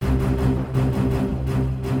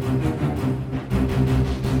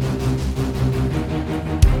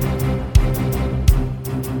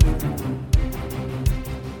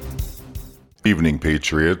Evening,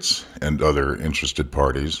 Patriots and other interested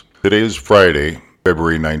parties. Today is Friday,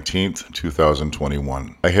 February 19th,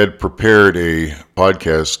 2021. I had prepared a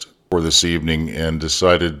podcast for this evening and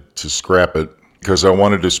decided to scrap it because I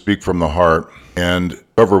wanted to speak from the heart and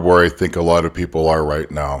cover where I think a lot of people are right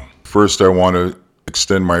now. First, I want to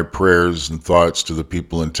extend my prayers and thoughts to the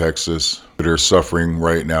people in Texas that are suffering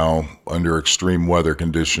right now under extreme weather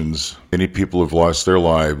conditions. Many people have lost their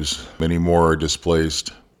lives, many more are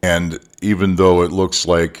displaced. And even though it looks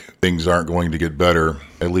like things aren't going to get better,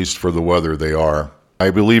 at least for the weather they are, I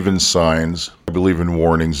believe in signs, I believe in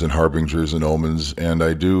warnings and harbingers and omens, and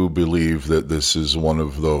I do believe that this is one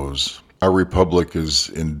of those. Our republic is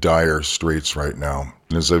in dire straits right now.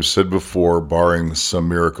 And as I've said before, barring some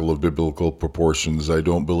miracle of biblical proportions, I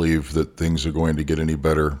don't believe that things are going to get any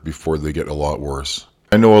better before they get a lot worse.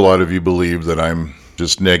 I know a lot of you believe that I'm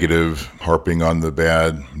just negative, harping on the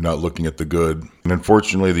bad, not looking at the good. And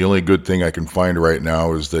unfortunately, the only good thing I can find right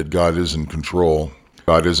now is that God is in control.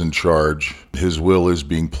 God is in charge. His will is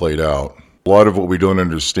being played out. A lot of what we don't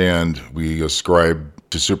understand, we ascribe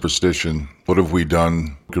to superstition. What have we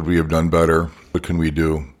done? Could we have done better? What can we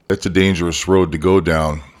do? That's a dangerous road to go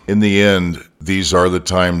down. In the end, these are the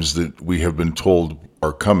times that we have been told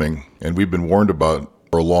are coming, and we've been warned about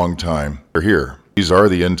for a long time. They're here. These are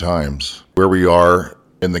the end times. Where we are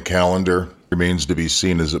in the calendar remains to be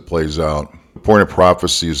seen as it plays out. The point of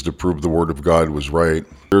prophecy is to prove the word of God was right.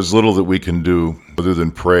 There's little that we can do other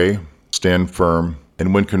than pray, stand firm,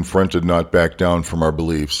 and when confronted, not back down from our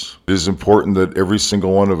beliefs. It is important that every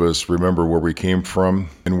single one of us remember where we came from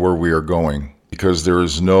and where we are going, because there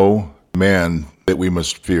is no man that we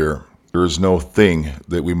must fear. There is no thing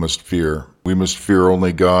that we must fear. We must fear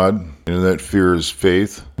only God, and in that fear is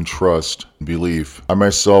faith and trust and belief. I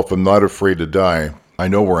myself am not afraid to die. I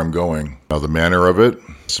know where I'm going. Now the manner of it,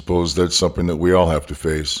 I suppose that's something that we all have to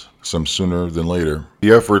face, some sooner than later.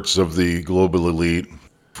 The efforts of the global elite,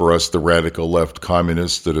 for us the radical left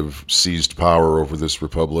communists that have seized power over this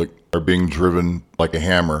republic, are being driven like a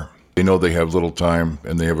hammer. They know they have little time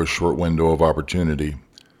and they have a short window of opportunity.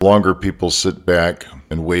 The longer people sit back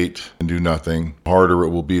and wait and do nothing, the harder it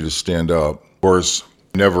will be to stand up. Of course,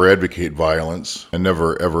 never advocate violence and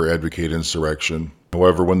never ever advocate insurrection.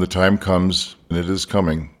 However, when the time comes, and it is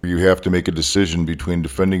coming, you have to make a decision between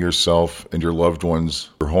defending yourself and your loved ones,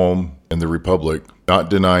 your home, and the republic, not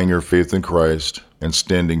denying your faith in Christ, and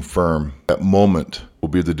standing firm. That moment will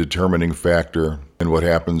be the determining factor in what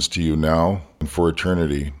happens to you now and for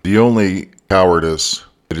eternity. The only cowardice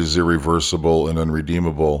that is irreversible and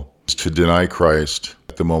unredeemable is to deny Christ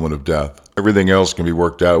at the moment of death. Everything else can be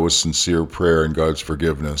worked out with sincere prayer and God's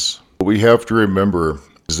forgiveness. What we have to remember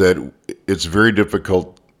is that it's very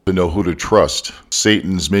difficult to know who to trust.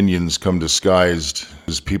 Satan's minions come disguised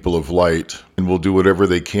as people of light and will do whatever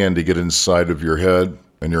they can to get inside of your head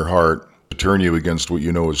and your heart to turn you against what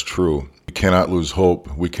you know is true. We cannot lose hope.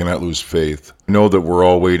 We cannot lose faith. I know that we're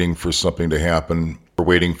all waiting for something to happen. We're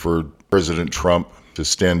waiting for President Trump to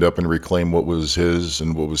stand up and reclaim what was his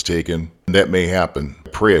and what was taken. And that may happen. I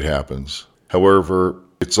pray it happens. However,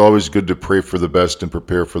 it's always good to pray for the best and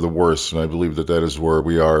prepare for the worst, and I believe that that is where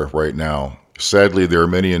we are right now. Sadly, there are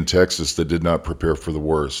many in Texas that did not prepare for the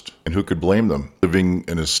worst, and who could blame them? Living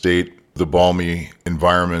in a state with a balmy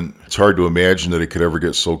environment, it's hard to imagine that it could ever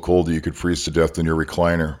get so cold that you could freeze to death in your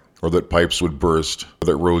recliner, or that pipes would burst, or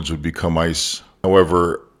that roads would become ice.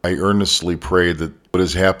 However, I earnestly pray that what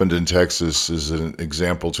has happened in Texas is an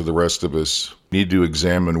example to the rest of us. We need to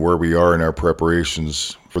examine where we are in our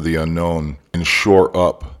preparations for the unknown and shore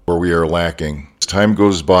up where we are lacking. As time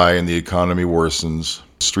goes by and the economy worsens,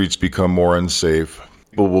 streets become more unsafe,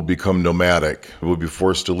 people will become nomadic. They will be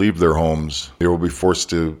forced to leave their homes. They will be forced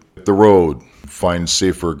to hit the road, find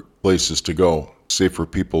safer places to go, safer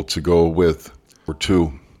people to go with or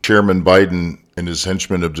to. Chairman Biden and his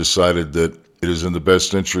henchmen have decided that it is in the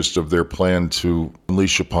best interest of their plan to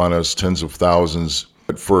unleash upon us tens of thousands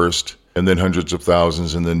at first, and then hundreds of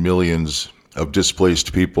thousands, and then millions of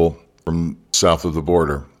displaced people from south of the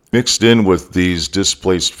border. Mixed in with these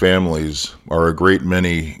displaced families are a great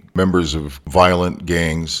many members of violent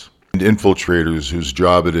gangs and infiltrators whose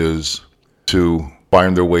job it is to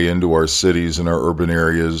find their way into our cities and our urban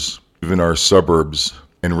areas, even our suburbs,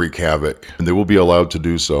 and wreak havoc. And they will be allowed to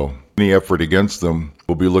do so. Any effort against them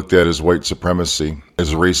will be looked at as white supremacy,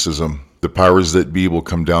 as racism. The powers that be will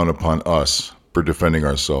come down upon us for defending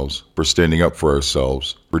ourselves, for standing up for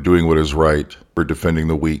ourselves, for doing what is right, for defending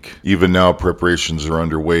the weak. Even now, preparations are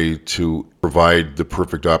underway to provide the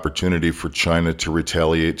perfect opportunity for China to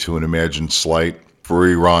retaliate to an imagined slight, for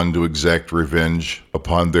Iran to exact revenge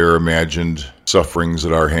upon their imagined sufferings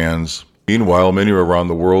at our hands. Meanwhile, many around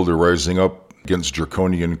the world are rising up against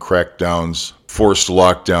draconian crackdowns, forced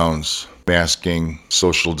lockdowns, masking,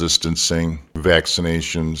 social distancing,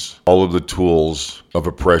 vaccinations, all of the tools of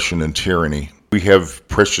oppression and tyranny. We have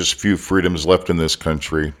precious few freedoms left in this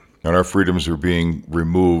country, and our freedoms are being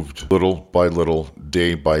removed little by little,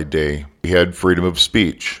 day by day. We had freedom of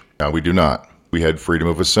speech. Now we do not. We had freedom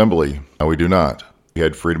of assembly. Now we do not. We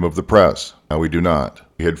had freedom of the press. Now we do not.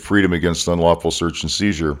 We had freedom against unlawful search and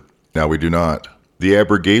seizure. Now we do not. The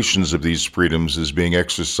abrogations of these freedoms is being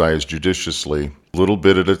exercised judiciously, a little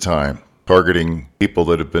bit at a time, targeting people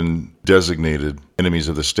that have been designated enemies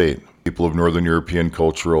of the state, people of Northern European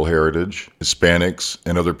cultural heritage, Hispanics,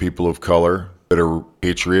 and other people of color that are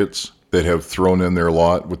patriots, that have thrown in their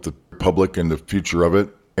lot with the republic and the future of it.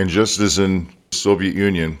 And just as in the Soviet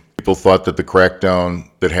Union, people thought that the crackdown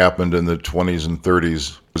that happened in the 20s and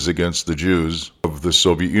 30s was against the Jews of the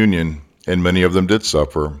Soviet Union, and many of them did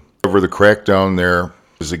suffer. However, the crackdown there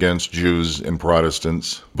is against Jews and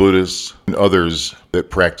Protestants, Buddhists, and others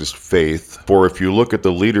that practiced faith. For if you look at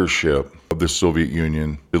the leadership of the Soviet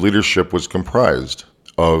Union, the leadership was comprised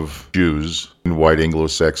of Jews and white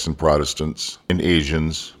Anglo-Saxon Protestants and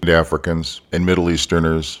Asians and Africans and Middle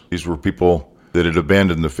Easterners. These were people that had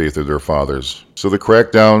abandoned the faith of their fathers. So the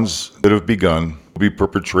crackdowns that have begun will be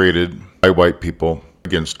perpetrated by white people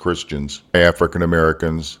against Christians, by African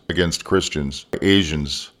Americans against Christians, by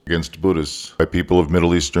Asians against Buddhists, by people of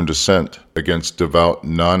Middle Eastern descent against devout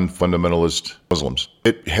non-fundamentalist Muslims.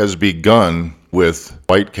 It has begun with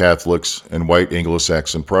white Catholics and white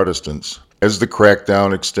Anglo-Saxon Protestants. As the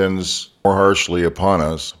crackdown extends more harshly upon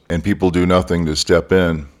us and people do nothing to step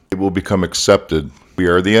in, it will become accepted. We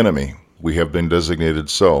are the enemy. We have been designated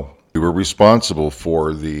so. We were responsible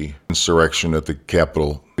for the insurrection at the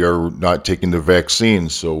Capitol. We are not taking the vaccine,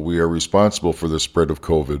 so we are responsible for the spread of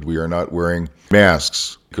COVID. We are not wearing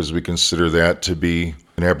masks because we consider that to be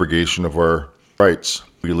an abrogation of our rights.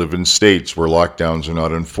 We live in states where lockdowns are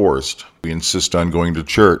not enforced. We insist on going to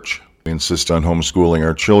church. We insist on homeschooling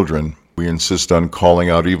our children. We insist on calling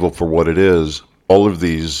out evil for what it is. All of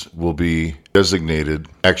these will be designated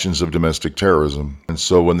actions of domestic terrorism. And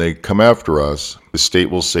so when they come after us, the state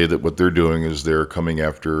will say that what they're doing is they're coming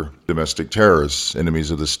after domestic terrorists,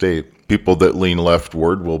 enemies of the state. People that lean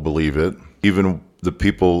leftward will believe it. Even the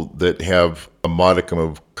people that have a modicum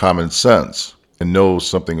of common sense and know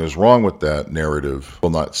something is wrong with that narrative will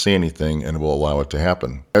not say anything and will allow it to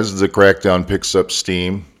happen. As the crackdown picks up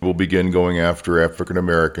steam, we'll begin going after African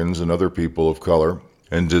Americans and other people of color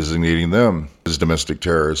and designating them as domestic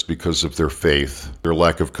terrorists because of their faith, their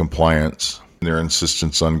lack of compliance, and their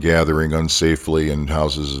insistence on gathering unsafely in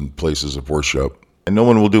houses and places of worship. And no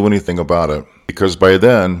one will do anything about it because by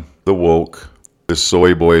then, the woke, the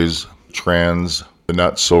soy boys, trans, the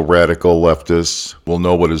not-so-radical leftists will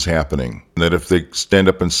know what is happening. And that if they stand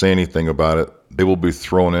up and say anything about it, they will be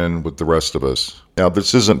thrown in with the rest of us. Now,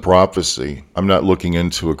 this isn't prophecy. I'm not looking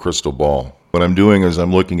into a crystal ball. What I'm doing is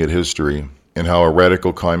I'm looking at history and how a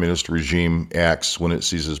radical communist regime acts when it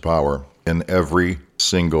seizes power in every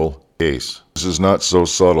single case. This is not so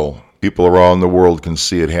subtle. People around the world can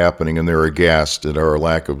see it happening and they're aghast at our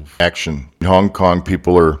lack of action. In Hong Kong,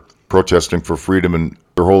 people are protesting for freedom and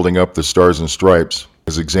they're holding up the stars and stripes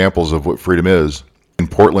as examples of what freedom is. In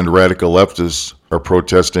Portland, radical leftists are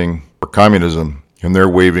protesting for communism and they're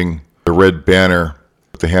waving the red banner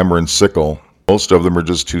with the hammer and sickle. Most of them are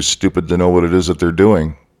just too stupid to know what it is that they're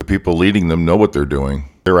doing. The people leading them know what they're doing.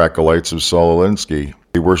 They're acolytes of Saul Alinsky.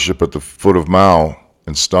 They worship at the foot of Mao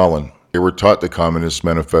and Stalin. They were taught the Communist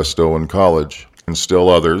Manifesto in college. And still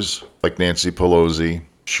others, like Nancy Pelosi,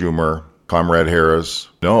 Schumer, Comrade Harris,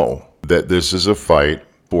 know that this is a fight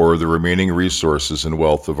for the remaining resources and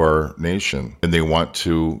wealth of our nation. And they want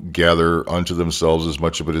to gather unto themselves as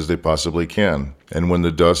much of it as they possibly can. And when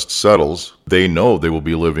the dust settles, they know they will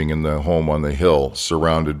be living in the home on the hill,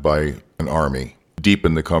 surrounded by an army, deep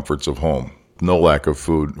in the comforts of home, no lack of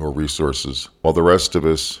food or resources, while the rest of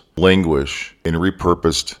us languish in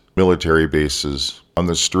repurposed military bases, on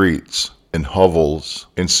the streets, in hovels,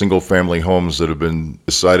 in single-family homes that have been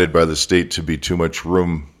decided by the state to be too much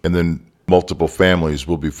room, and then multiple families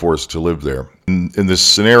will be forced to live there. In this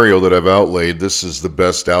scenario that I've outlaid, this is the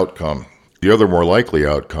best outcome. The other more likely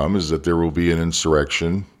outcome is that there will be an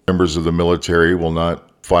insurrection. Members of the military will not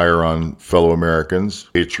fire on fellow Americans.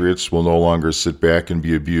 Patriots will no longer sit back and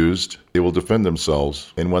be abused. They will defend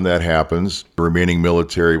themselves. And when that happens, the remaining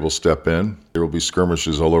military will step in. There will be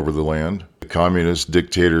skirmishes all over the land. The communist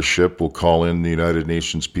dictatorship will call in the United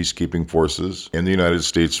Nations peacekeeping forces, and the United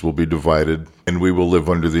States will be divided, and we will live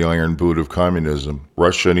under the iron boot of communism.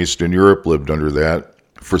 Russia and Eastern Europe lived under that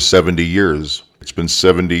for 70 years. It's been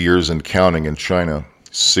 70 years and counting in China.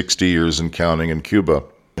 60 years and counting in Cuba,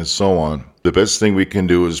 and so on. The best thing we can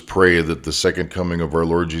do is pray that the second coming of our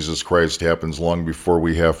Lord Jesus Christ happens long before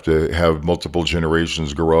we have to have multiple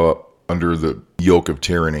generations grow up under the yoke of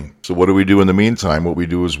tyranny. So what do we do in the meantime? What we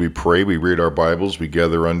do is we pray, we read our Bibles, we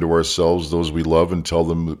gather unto ourselves those we love and tell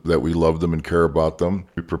them that we love them and care about them.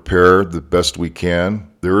 We prepare the best we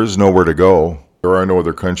can. There is nowhere to go. There are no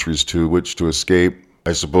other countries to which to escape.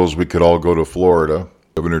 I suppose we could all go to Florida.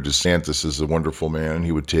 Governor DeSantis is a wonderful man.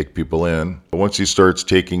 He would take people in. But once he starts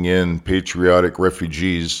taking in patriotic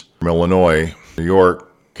refugees from Illinois, New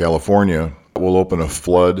York, California, it will open a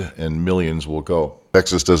flood and millions will go.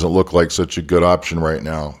 Texas doesn't look like such a good option right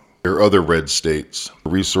now. There are other red states. The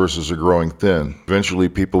resources are growing thin. Eventually,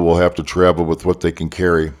 people will have to travel with what they can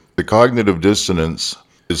carry. The cognitive dissonance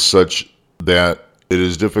is such that it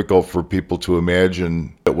is difficult for people to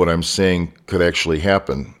imagine that what I'm saying could actually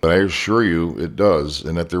happen. But I assure you it does.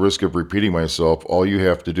 And at the risk of repeating myself, all you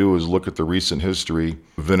have to do is look at the recent history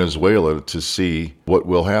of Venezuela to see what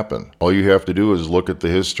will happen. All you have to do is look at the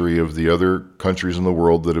history of the other countries in the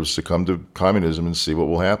world that have succumbed to communism and see what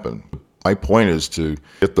will happen. My point is to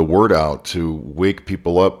get the word out, to wake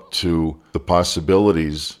people up to the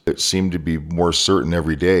possibilities that seem to be more certain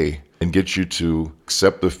every day, and get you to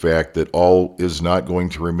accept the fact that all is not going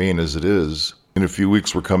to remain as it is. In a few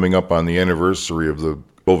weeks, we're coming up on the anniversary of the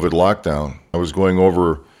COVID lockdown. I was going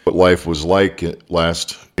over what life was like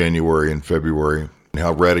last January and February and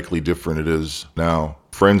how radically different it is now.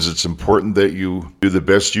 Friends, it's important that you do the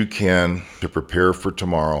best you can to prepare for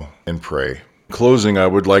tomorrow and pray. In closing, I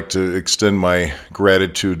would like to extend my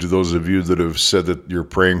gratitude to those of you that have said that you're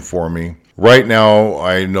praying for me. Right now,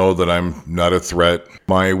 I know that I'm not a threat.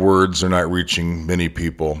 My words are not reaching many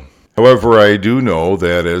people. However, I do know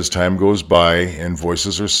that as time goes by and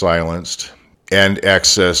voices are silenced and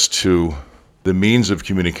access to the means of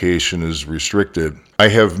communication is restricted, I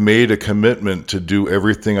have made a commitment to do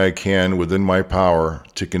everything I can within my power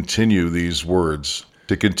to continue these words,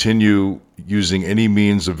 to continue using any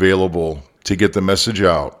means available to get the message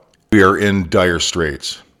out. We are in dire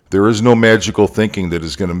straits. There is no magical thinking that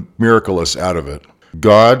is going to miracle us out of it.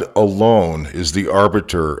 God alone is the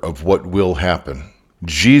arbiter of what will happen.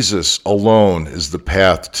 Jesus alone is the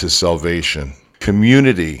path to salvation.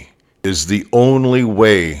 Community is the only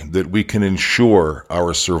way that we can ensure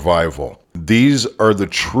our survival. These are the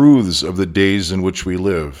truths of the days in which we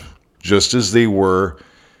live, just as they were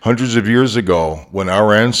hundreds of years ago when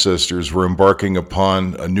our ancestors were embarking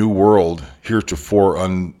upon a new world heretofore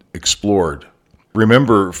unexplored.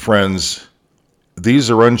 Remember, friends, these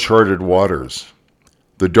are uncharted waters.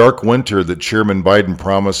 The dark winter that Chairman Biden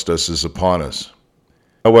promised us is upon us.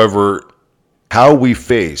 However, how we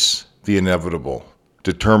face the inevitable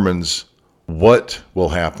determines what will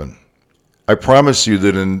happen. I promise you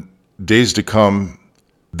that in days to come,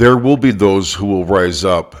 there will be those who will rise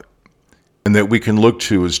up and that we can look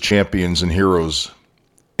to as champions and heroes.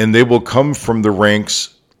 And they will come from the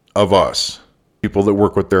ranks of us, people that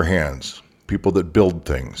work with their hands, people that build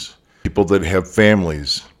things, people that have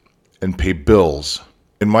families and pay bills.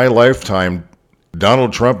 In my lifetime,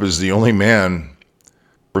 Donald Trump is the only man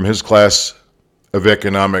from his class of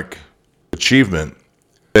economic achievement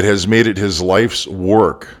that has made it his life's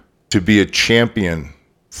work to be a champion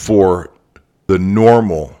for the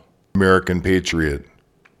normal American patriot.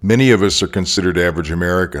 Many of us are considered average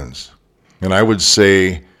Americans. And I would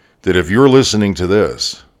say that if you're listening to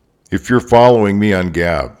this, if you're following me on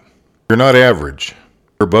Gab, you're not average.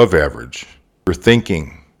 You're above average. You're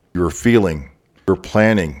thinking. You're feeling. You're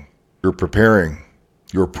planning. You're preparing.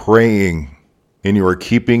 You're praying. And you are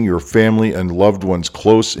keeping your family and loved ones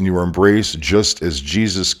close in your embrace just as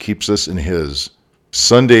Jesus keeps us in his.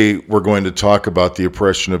 Sunday, we're going to talk about the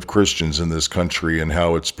oppression of Christians in this country and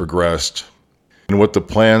how it's progressed and what the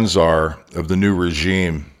plans are of the new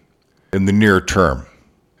regime in the near term.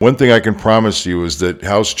 One thing I can promise you is that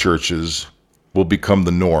house churches will become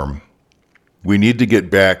the norm. We need to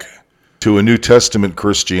get back to a New Testament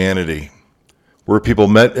Christianity where people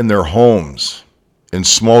met in their homes, in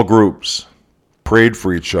small groups, prayed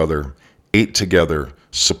for each other, ate together,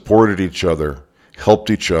 supported each other, helped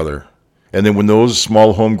each other. And then when those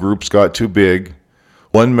small home groups got too big,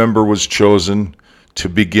 one member was chosen to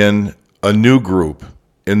begin a new group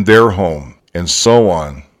in their home, and so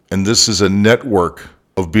on. And this is a network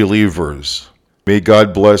of believers. May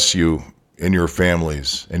God bless you and your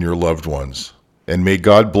families and your loved ones. And may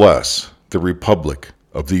God bless the Republic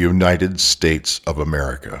of the United States of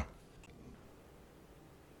America.